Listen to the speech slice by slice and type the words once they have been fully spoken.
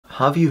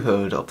have you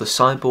heard of the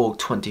Cyborg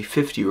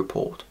 2050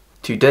 report?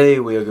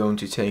 Today we are going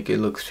to take a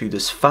look through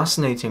this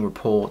fascinating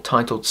report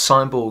titled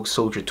Cyborg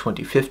Soldier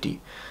 2050,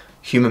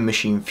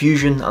 Human-Machine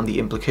Fusion and the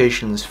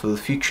Implications for the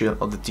Future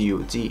of the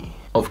DOD.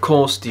 Of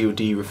course, DOD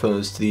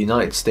refers to the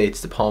United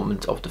States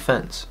Department of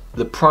Defense.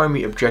 The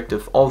primary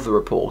objective of the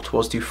report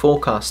was to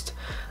forecast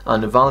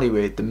and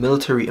evaluate the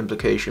military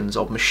implications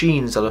of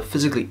machines that are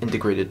physically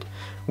integrated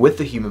with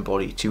the human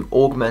body to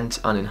augment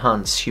and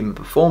enhance human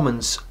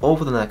performance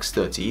over the next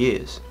 30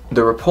 years.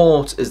 The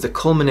report is the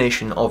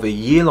culmination of a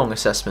year-long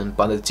assessment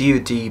by the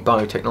DOD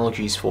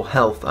Biotechnologies for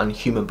Health and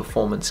Human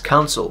Performance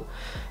Council,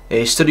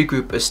 a study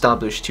group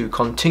established to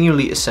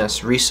continually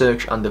assess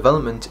research and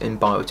development in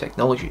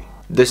biotechnology.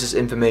 This is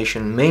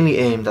information mainly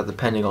aimed at the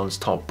Pentagon's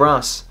top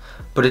brass,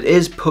 but it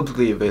is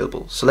publicly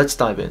available, so let's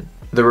dive in.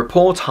 The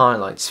report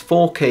highlights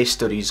 4 case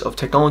studies of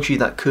technology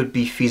that could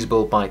be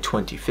feasible by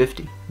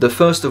 2050. The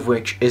first of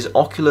which is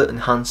ocular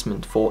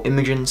enhancement for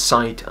imaging,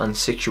 sight and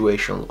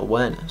situational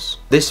awareness.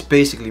 This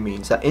basically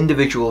means that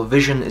individual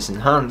vision is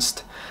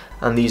enhanced,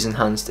 and these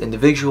enhanced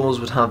individuals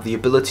would have the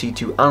ability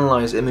to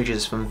analyze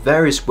images from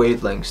various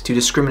wavelengths to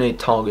discriminate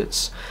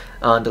targets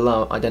and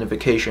allow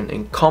identification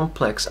in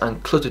complex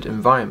and cluttered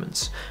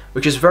environments,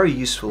 which is very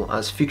useful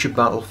as future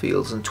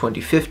battlefields in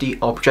 2050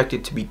 are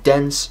projected to be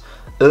dense,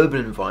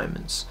 urban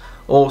environments,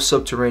 or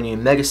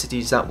subterranean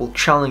megacities that will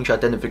challenge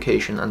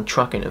identification and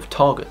tracking of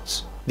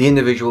targets. The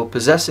individual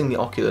possessing the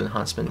ocular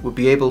enhancement would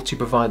be able to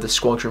provide the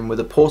squadron with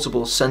a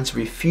portable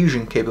sensory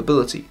fusion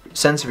capability.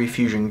 Sensory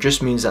fusion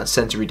just means that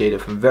sensory data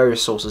from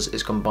various sources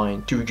is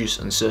combined to reduce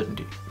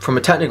uncertainty. From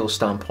a technical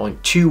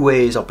standpoint, 2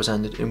 ways are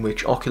presented in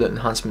which ocular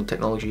enhancement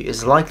technology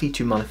is likely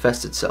to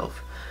manifest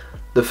itself.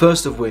 The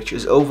first of which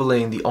is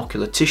overlaying the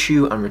ocular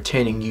tissue and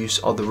retaining use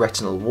of the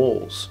retinal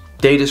walls.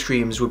 Data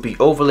streams would be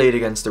overlaid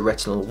against the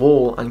retinal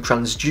wall and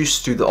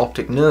transduced through the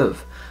optic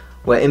nerve,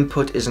 where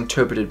input is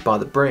interpreted by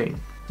the brain.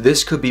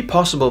 This could be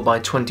possible by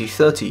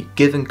 2030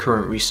 given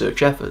current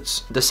research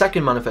efforts. The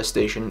second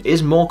manifestation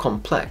is more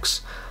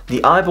complex.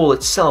 The eyeball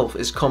itself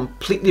is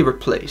completely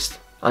replaced,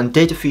 and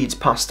data feeds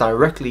pass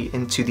directly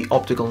into the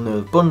optical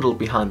nerve bundle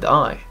behind the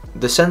eye.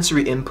 The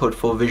sensory input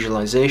for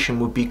visualization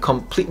would be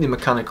completely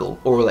mechanical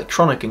or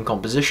electronic in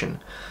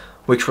composition,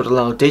 which would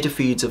allow data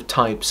feeds of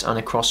types and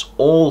across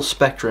all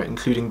spectra,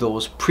 including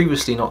those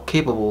previously not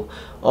capable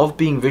of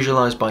being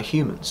visualized by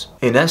humans.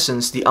 In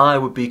essence, the eye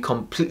would be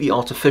completely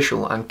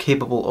artificial and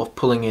capable of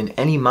pulling in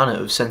any manner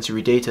of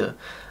sensory data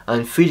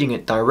and feeding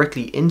it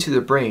directly into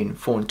the brain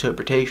for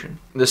interpretation.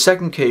 The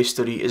second case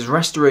study is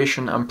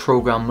restoration and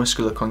program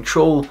muscular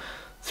control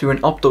through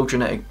an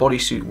optogenetic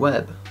bodysuit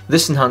web.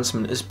 This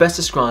enhancement is best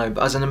described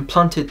as an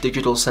implanted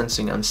digital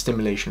sensing and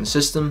stimulation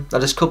system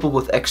that is coupled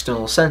with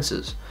external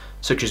sensors,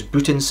 such as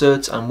boot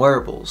inserts and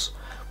wearables,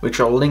 which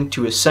are linked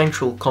to a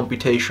central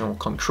computational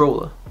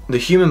controller. The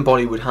human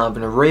body would have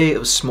an array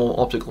of small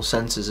optical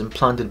sensors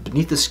implanted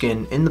beneath the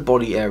skin in the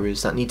body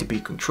areas that need to be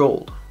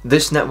controlled.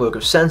 This network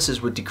of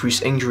sensors would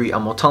decrease injury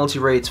and mortality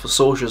rates for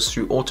soldiers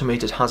through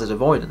automated hazard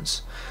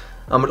avoidance,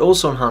 and would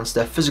also enhance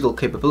their physical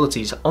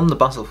capabilities on the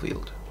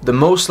battlefield. The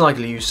most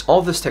likely use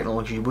of this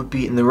technology would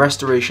be in the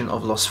restoration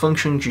of lost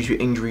function due to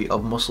injury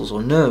of muscles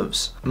or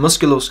nerves.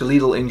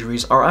 Musculoskeletal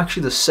injuries are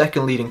actually the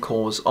second leading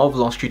cause of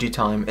lost duty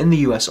time in the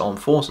US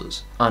Armed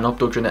Forces, and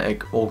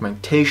optogenetic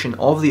augmentation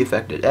of the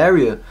affected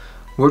area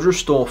would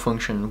restore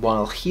function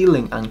while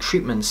healing and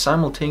treatment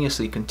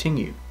simultaneously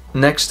continue.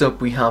 Next up,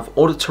 we have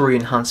auditory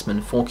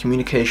enhancement for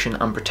communication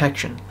and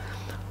protection.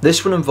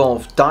 This will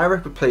involve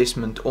direct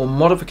replacement or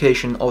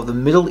modification of the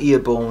middle ear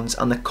bones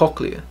and the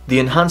cochlea. The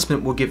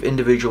enhancement will give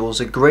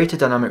individuals a greater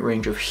dynamic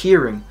range of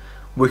hearing,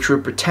 which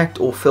would protect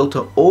or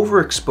filter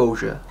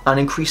overexposure and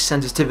increase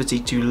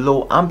sensitivity to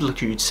low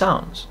amplitude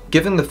sounds.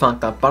 Given the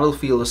fact that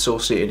battlefield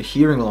associated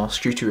hearing loss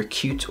due to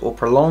acute or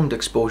prolonged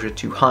exposure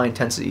to high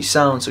intensity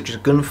sounds such as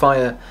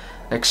gunfire,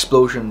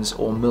 explosions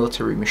or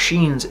military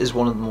machines is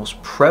one of the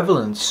most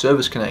prevalent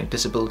service-connected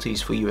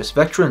disabilities for US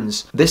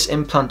veterans, this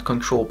implant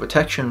control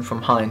protection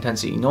from high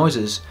intensity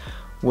noises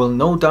will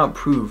no doubt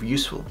prove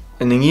useful.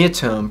 In the near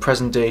term,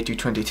 present day to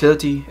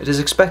 2030, it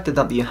is expected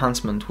that the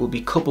enhancement will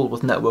be coupled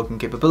with networking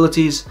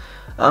capabilities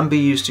and be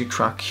used to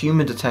track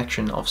human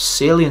detection of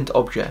salient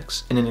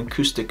objects in an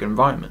acoustic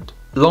environment.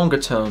 Longer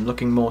term,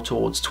 looking more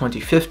towards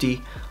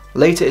 2050,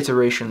 later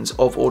iterations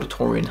of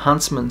auditory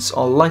enhancements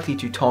are likely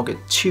to target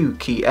 2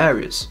 key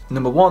areas.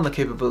 Number 1, the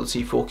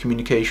capability for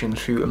communication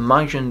through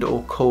imagined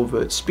or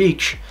covert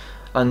speech,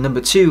 and number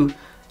 2,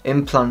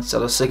 implants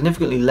that are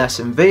significantly less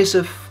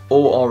invasive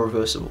or are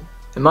reversible.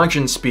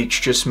 Imagined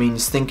speech just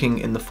means thinking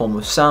in the form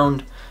of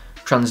sound.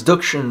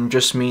 Transduction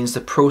just means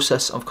the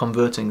process of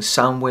converting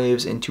sound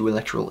waves into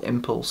electrical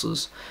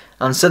impulses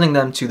and sending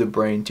them to the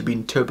brain to be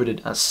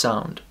interpreted as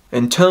sound.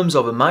 In terms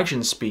of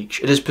imagined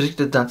speech, it is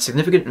predicted that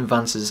significant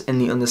advances in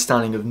the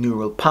understanding of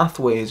neural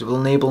pathways will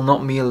enable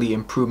not merely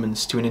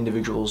improvements to an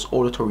individual's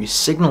auditory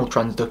signal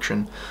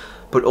transduction,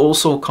 but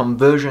also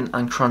conversion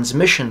and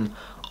transmission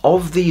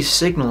of these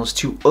signals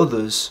to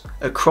others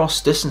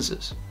across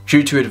distances.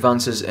 Due to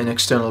advances in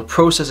external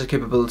processor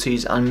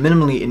capabilities and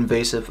minimally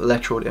invasive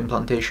electrode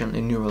implantation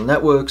in neural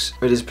networks,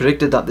 it is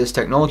predicted that this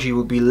technology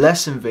will be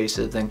less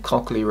invasive than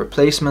cochlear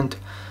replacement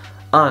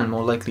and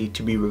more likely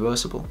to be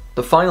reversible.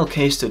 The final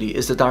case study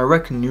is the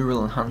direct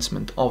neural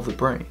enhancement of the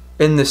brain.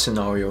 In this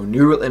scenario,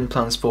 neural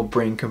implants for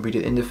brain-computer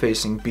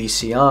interfacing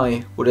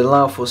 (BCI) would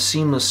allow for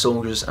seamless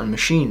soldiers and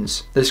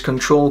machines. This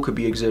control could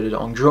be exerted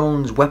on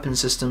drones, weapon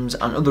systems,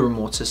 and other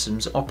remote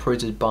systems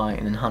operated by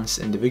an enhanced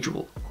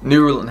individual.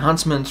 Neural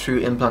enhancement through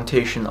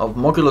implantation of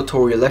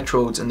modulatory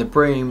electrodes in the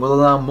brain will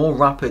allow more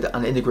rapid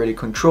and integrated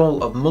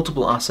control of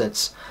multiple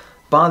assets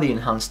by the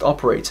enhanced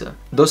operator,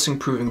 thus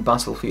improving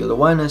battlefield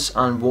awareness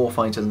and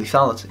warfighter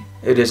lethality.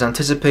 It is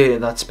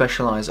anticipated that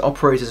specialized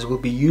operators will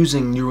be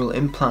using neural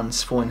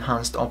implants for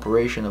enhanced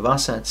operation of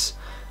assets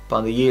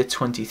by the year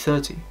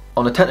 2030.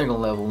 On a technical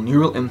level,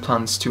 neural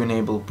implants to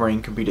enable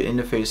brain-computer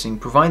interfacing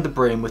provide the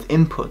brain with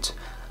input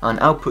and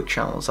output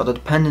channels that are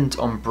dependent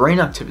on brain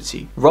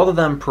activity rather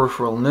than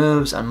peripheral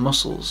nerves and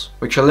muscles,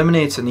 which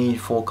eliminates the need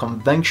for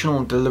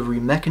conventional delivery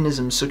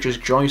mechanisms such as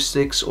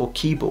joysticks or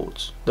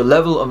keyboards. The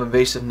level of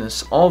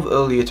invasiveness of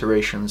early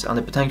iterations and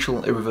the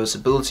potential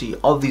irreversibility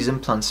of these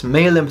implants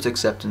may limit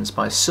acceptance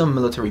by some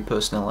military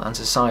personnel and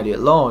society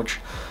at large,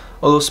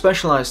 although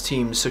specialized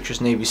teams such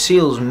as Navy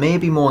SEALs may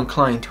be more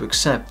inclined to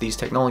accept these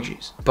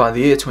technologies. By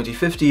the year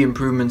 2050,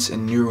 improvements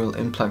in neural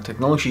implant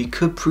technology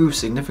could prove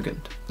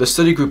significant. The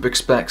study group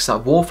expects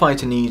that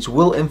warfighter needs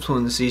will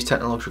influence these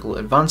technological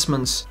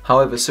advancements.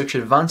 However, such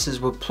advances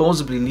will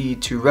plausibly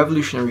lead to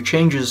revolutionary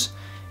changes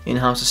in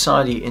how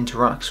society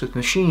interacts with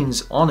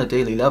machines on a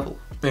daily level.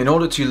 In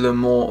order to learn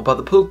more about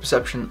the public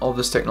perception of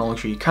this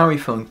technology, Carrie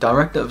Funk,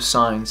 Director of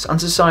Science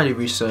and Society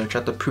Research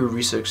at the Pew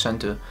Research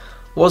Center,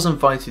 was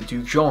invited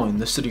to join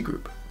the study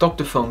group.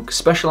 Dr. Funk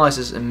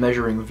specializes in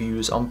measuring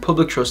views on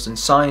public trust in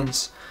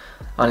science,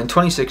 and in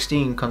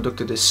 2016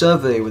 conducted a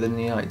survey within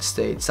the United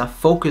States that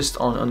focused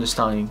on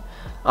understanding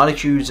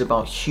attitudes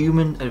about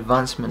human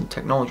advancement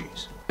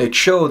technologies. It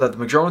showed that the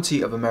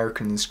majority of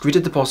Americans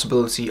greeted the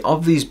possibility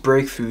of these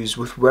breakthroughs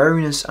with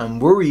wariness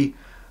and worry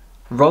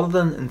rather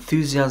than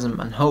enthusiasm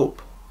and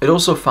hope. It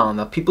also found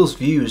that people's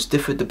views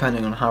differed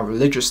depending on how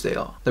religious they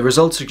are. The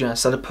results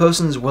suggest that a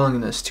person's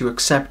willingness to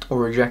accept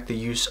or reject the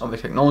use of a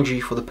technology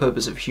for the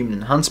purpose of human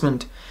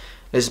enhancement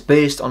is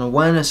based on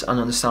awareness and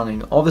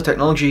understanding of the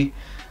technology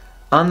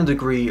and the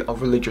degree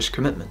of religious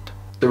commitment.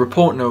 The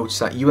report notes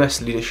that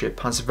US leadership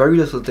has very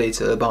little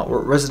data about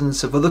what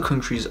residents of other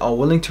countries are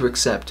willing to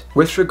accept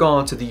with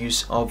regard to the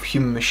use of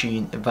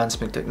human-machine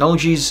advancement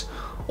technologies,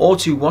 or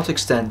to what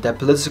extent their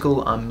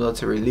political and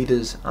military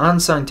leaders and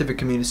scientific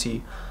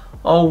community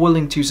are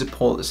willing to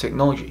support this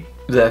technology.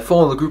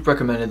 Therefore, the group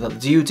recommended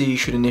that the DoD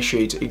should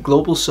initiate a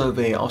global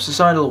survey of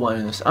societal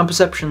awareness and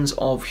perceptions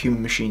of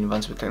human-machine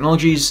advancement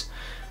technologies,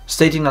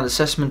 stating that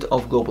assessment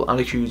of global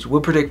attitudes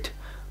will predict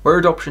where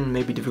adoption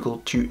may be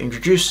difficult to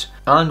introduce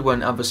and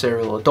when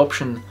adversarial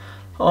adoption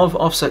of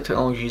offset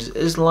technologies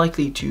is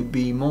likely to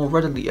be more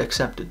readily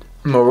accepted.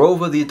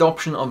 Moreover, the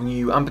adoption of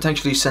new and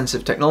potentially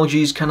sensitive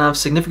technologies can have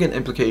significant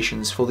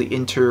implications for the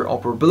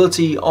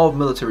interoperability of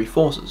military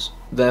forces.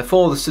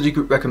 Therefore, the study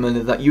group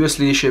recommended that US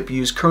leadership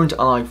use current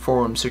allied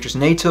forums such as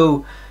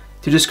NATO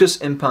to discuss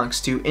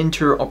impacts to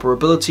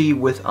interoperability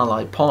with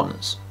allied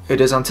partners. It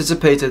is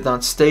anticipated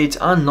that state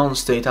and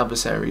non-state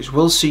adversaries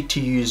will seek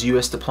to use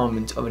US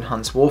deployment of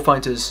enhanced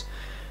warfighters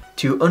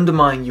to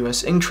undermine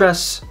US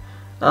interests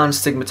and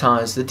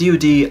stigmatize the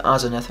DoD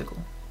as unethical.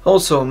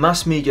 Also,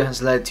 mass media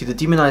has led to the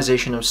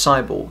demonization of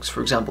cyborgs,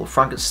 for example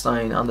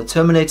Frankenstein and the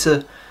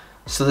Terminator,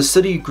 so the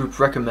study group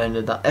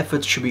recommended that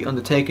efforts should be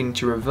undertaken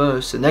to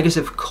reverse the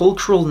negative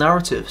cultural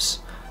narratives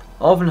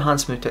of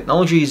enhancement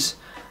technologies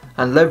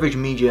and leverage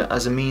media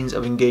as a means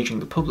of engaging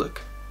the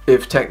public.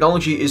 If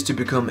technology is to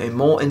become a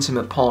more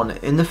intimate partner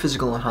in the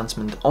physical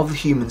enhancement of the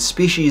human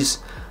species,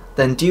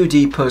 then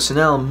DoD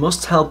personnel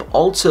must help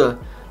alter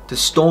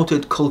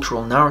distorted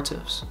cultural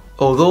narratives.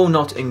 Although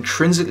not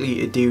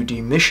intrinsically a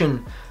DoD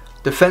mission,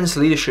 defense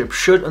leadership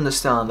should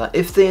understand that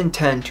if they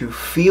intend to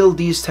field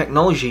these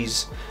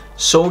technologies,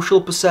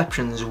 social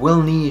perceptions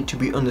will need to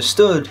be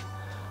understood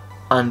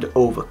and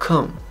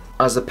overcome.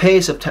 As the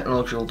pace of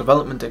technological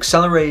development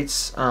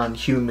accelerates and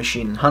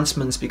human-machine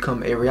enhancements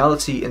become a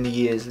reality in the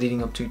years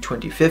leading up to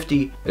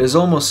 2050, it is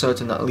almost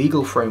certain that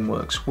legal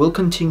frameworks will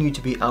continue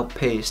to be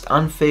outpaced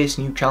and face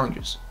new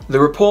challenges. The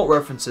report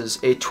references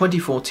a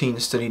 2014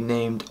 study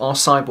named Our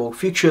Cyborg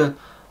Future: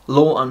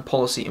 Law and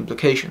Policy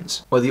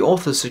Implications, where the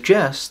authors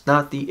suggest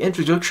that the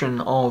introduction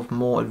of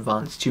more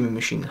advanced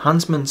human-machine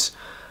enhancements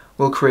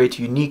will create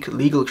unique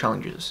legal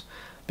challenges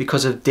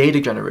because of data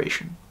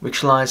generation,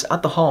 which lies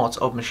at the heart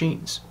of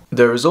machines.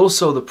 There is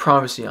also the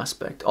privacy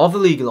aspect of the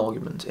legal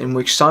argument, in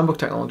which cyborg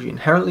technology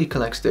inherently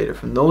collects data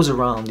from those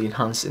around the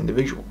enhanced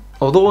individual.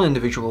 Although an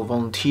individual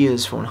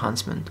volunteers for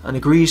enhancement and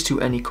agrees to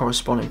any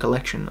corresponding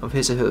collection of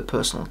his or her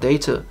personal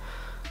data,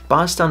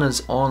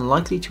 bystanders are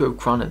unlikely to have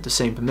granted the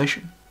same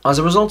permission. As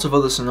a result of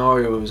other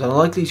scenarios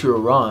unlikely to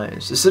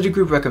arise, the study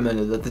group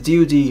recommended that the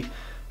DoD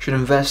should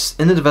invest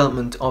in the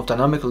development of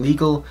dynamic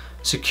legal,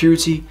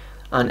 security,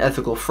 and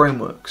ethical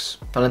frameworks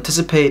that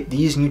anticipate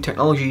these new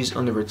technologies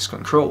under its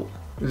control.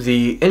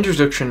 The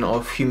introduction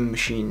of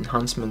human-machine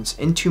enhancements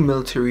into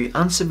military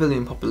and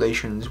civilian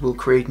populations will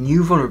create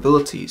new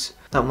vulnerabilities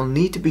that will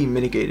need to be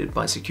mitigated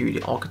by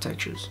security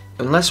architectures.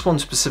 Unless one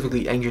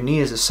specifically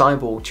engineers a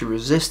cyborg to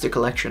resist the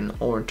collection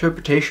or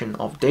interpretation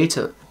of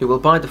data, it will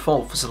by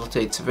default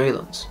facilitate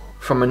surveillance.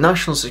 From a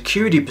national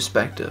security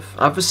perspective,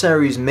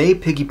 adversaries may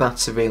piggyback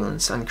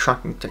surveillance and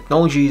tracking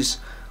technologies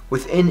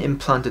within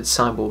implanted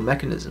cyborg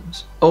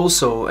mechanisms.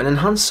 Also, an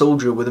enhanced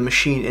soldier with a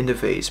machine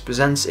interface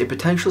presents a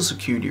potential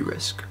security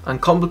risk and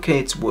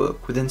complicates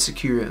work within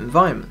secure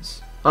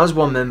environments. As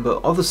one member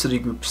of the study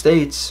group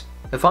states,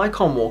 if I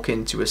can't walk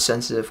into a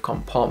sensitive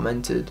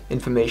compartmented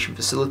information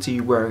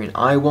facility wearing an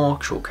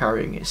iWatch or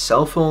carrying a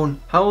cell phone,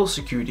 how will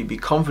security be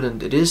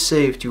confident it is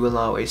safe to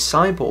allow a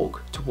cyborg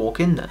to walk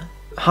in there?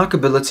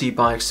 Hackability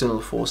by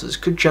external forces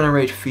could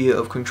generate fear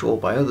of control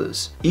by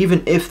others,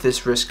 even if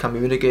this risk can be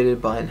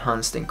mitigated by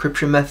enhanced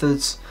encryption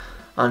methods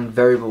and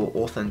variable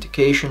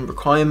authentication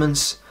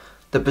requirements.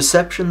 The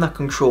perception that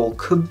control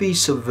could be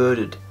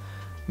subverted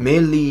may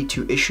lead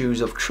to issues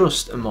of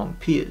trust among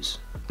peers.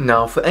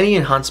 Now, for any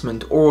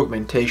enhancement or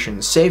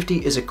augmentation,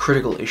 safety is a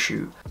critical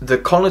issue. The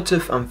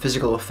cognitive and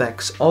physical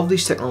effects of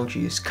these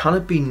technologies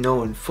cannot be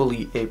known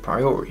fully a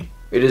priori.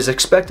 It is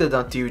expected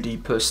that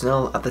DOD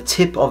personnel at the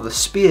tip of the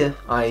spear,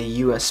 i.e.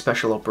 US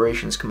Special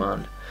Operations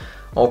Command,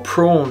 are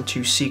prone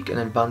to seek an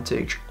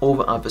advantage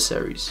over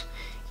adversaries,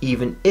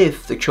 even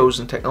if the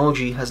chosen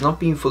technology has not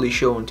been fully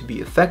shown to be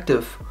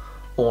effective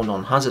or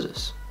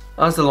non-hazardous.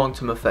 As the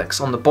long-term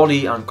effects on the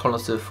body and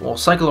cognitive or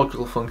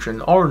psychological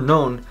function are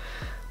unknown,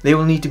 they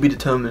will need to be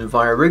determined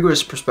via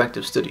rigorous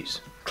prospective studies.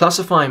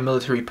 Classifying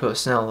military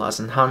personnel as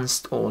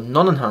enhanced or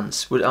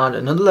non-enhanced would add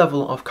another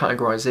level of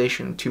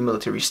categorization to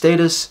military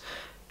status,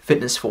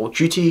 fitness for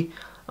duty,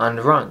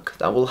 and rank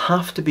that will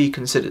have to be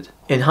considered.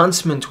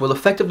 Enhancement will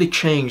effectively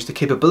change the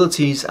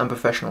capabilities and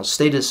professional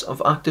status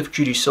of active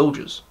duty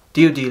soldiers.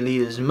 DoD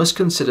leaders must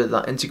consider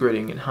that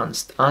integrating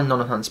enhanced and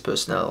non-enhanced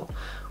personnel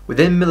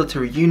within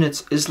military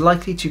units is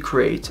likely to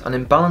create an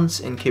imbalance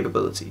in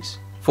capabilities.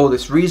 For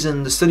this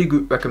reason, the study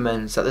group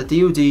recommends that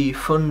the DoD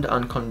fund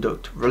and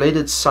conduct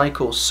related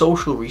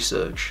psychosocial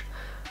research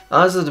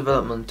as the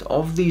development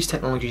of these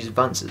technologies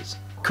advances.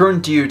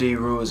 Current DoD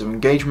rules of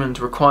engagement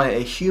require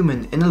a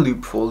human in a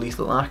loop for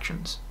lethal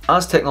actions.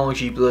 As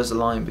technology blurs the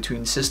line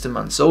between system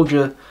and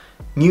soldier,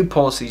 new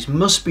policies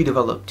must be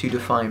developed to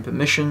define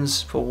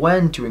permissions for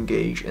when to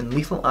engage in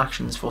lethal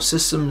actions for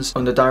systems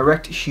under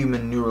direct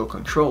human neural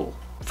control.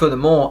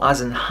 Furthermore,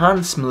 as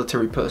enhanced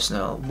military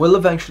personnel will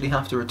eventually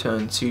have to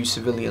return to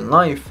civilian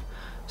life,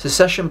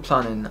 succession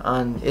planning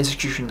and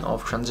institution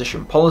of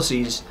transition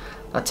policies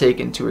that take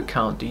into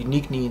account the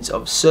unique needs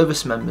of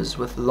service members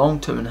with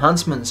long-term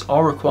enhancements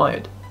are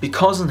required.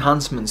 Because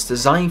enhancements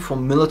designed for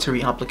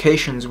military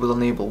applications will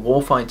enable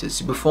warfighters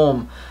to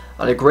perform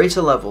at a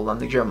greater level than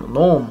the general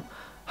norm,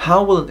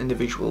 how will an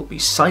individual be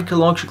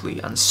psychologically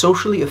and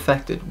socially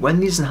affected when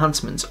these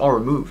enhancements are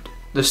removed?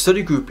 The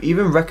study group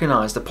even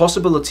recognized the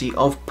possibility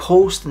of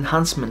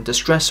post-enhancement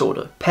distress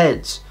order,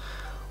 PEDS,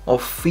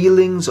 of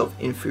feelings of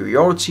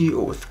inferiority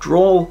or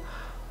withdrawal,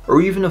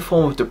 or even a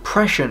form of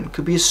depression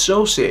could be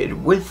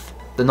associated with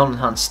the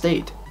non-enhanced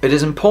state. It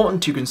is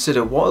important to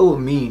consider what it will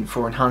mean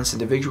for enhanced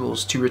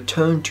individuals to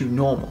return to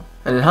normal.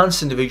 An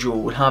enhanced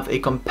individual would have a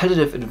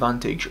competitive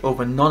advantage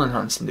over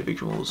non-enhanced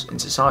individuals in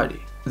society.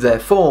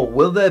 Therefore,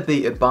 will there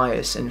be a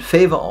bias in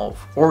favor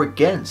of or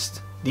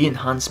against the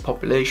enhanced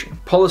population?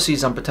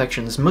 Policies and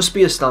protections must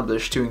be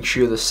established to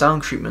ensure the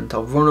sound treatment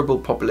of vulnerable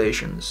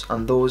populations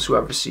and those who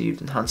have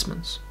received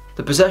enhancements.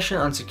 The possession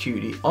and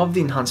security of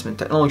the enhancement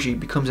technology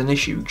becomes an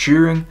issue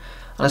during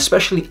and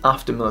especially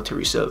after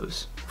military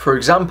service. For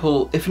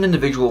example, if an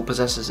individual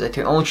possesses a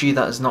technology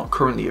that is not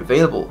currently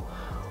available,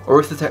 or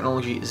if the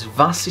technology is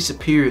vastly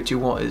superior to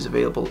what is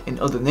available in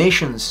other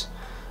nations,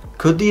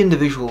 could the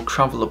individual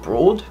travel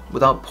abroad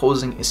without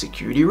posing a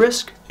security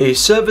risk? A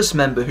service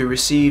member who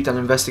received an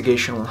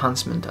investigational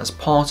enhancement as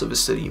part of a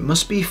study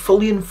must be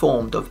fully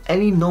informed of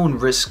any known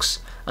risks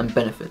and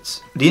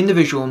benefits. The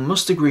individual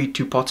must agree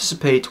to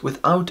participate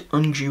without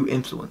undue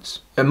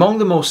influence. Among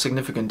the most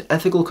significant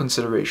ethical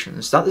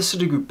considerations that the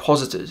study group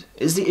posited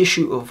is the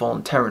issue of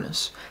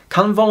voluntariness.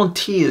 Can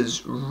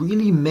volunteers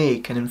really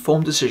make an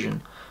informed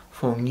decision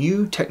for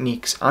new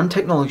techniques and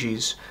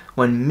technologies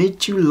when mid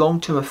to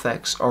long-term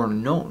effects are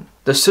unknown?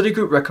 The study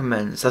group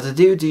recommends that the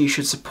DoD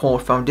should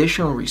support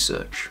foundational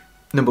research.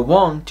 Number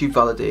 1, to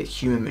validate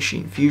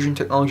human-machine fusion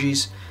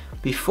technologies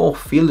before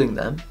fielding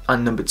them,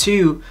 and number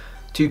 2,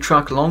 to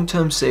track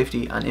long-term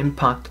safety and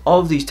impact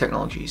of these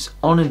technologies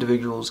on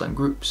individuals and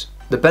groups.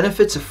 The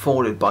benefits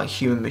afforded by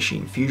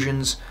human-machine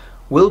fusions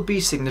will be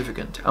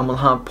significant and will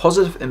have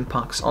positive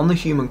impacts on the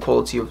human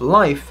quality of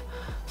life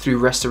through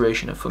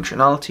restoration of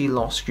functionality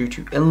lost due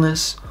to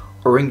illness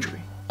or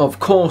injury. Of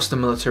course, the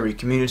military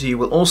community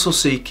will also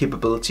see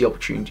capability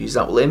opportunities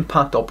that will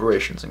impact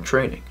operations and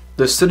training.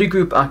 The study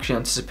group actually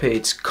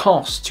anticipates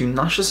costs to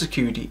national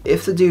security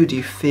if the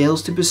DoD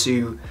fails to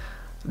pursue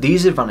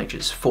these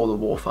advantages for the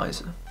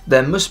warfighter.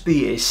 There must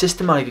be a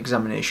systematic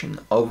examination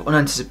of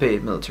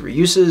unanticipated military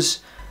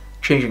uses,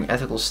 changing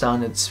ethical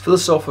standards,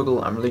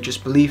 philosophical and religious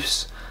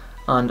beliefs,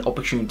 and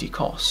opportunity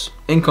costs.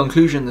 In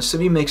conclusion, the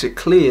study makes it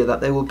clear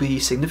that there will be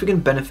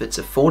significant benefits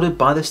afforded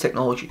by this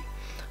technology.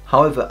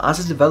 However,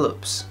 as it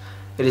develops,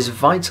 it is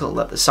vital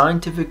that the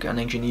scientific and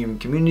engineering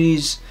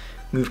communities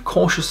move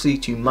cautiously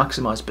to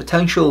maximize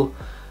potential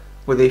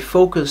with a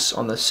focus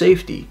on the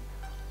safety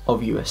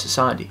of US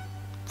society.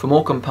 For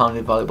more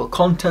compounded valuable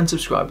content,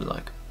 subscribe and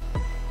like.